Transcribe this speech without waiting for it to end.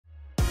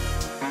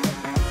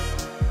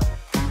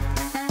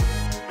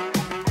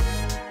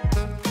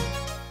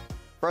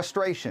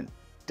Frustration,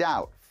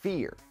 doubt,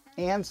 fear,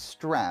 and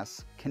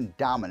stress can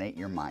dominate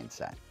your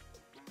mindset.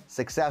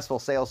 Successful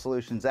sales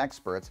solutions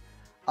experts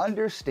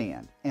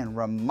understand and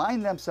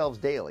remind themselves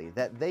daily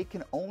that they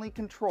can only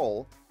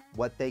control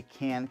what they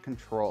can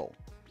control,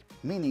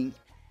 meaning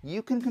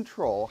you can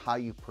control how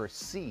you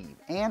perceive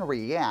and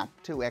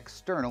react to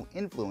external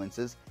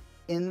influences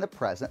in the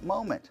present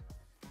moment.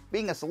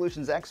 Being a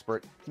solutions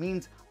expert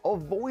means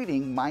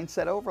avoiding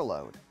mindset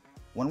overload.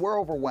 When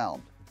we're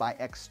overwhelmed by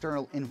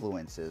external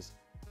influences,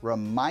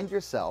 remind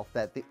yourself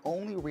that the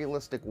only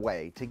realistic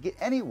way to get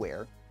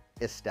anywhere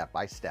is step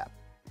by step.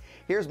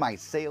 Here's my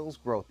Sales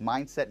Growth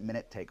Mindset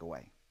Minute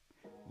takeaway.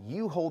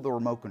 You hold the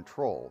remote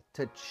control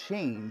to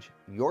change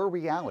your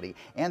reality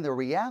and the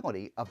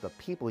reality of the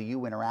people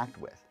you interact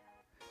with.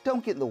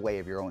 Don't get in the way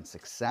of your own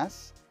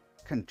success.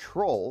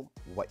 Control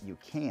what you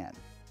can.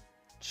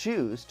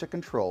 Choose to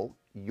control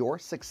your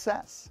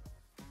success.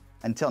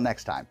 Until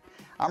next time,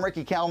 I'm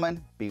Ricky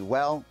Kalmon. Be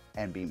well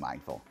and be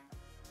mindful.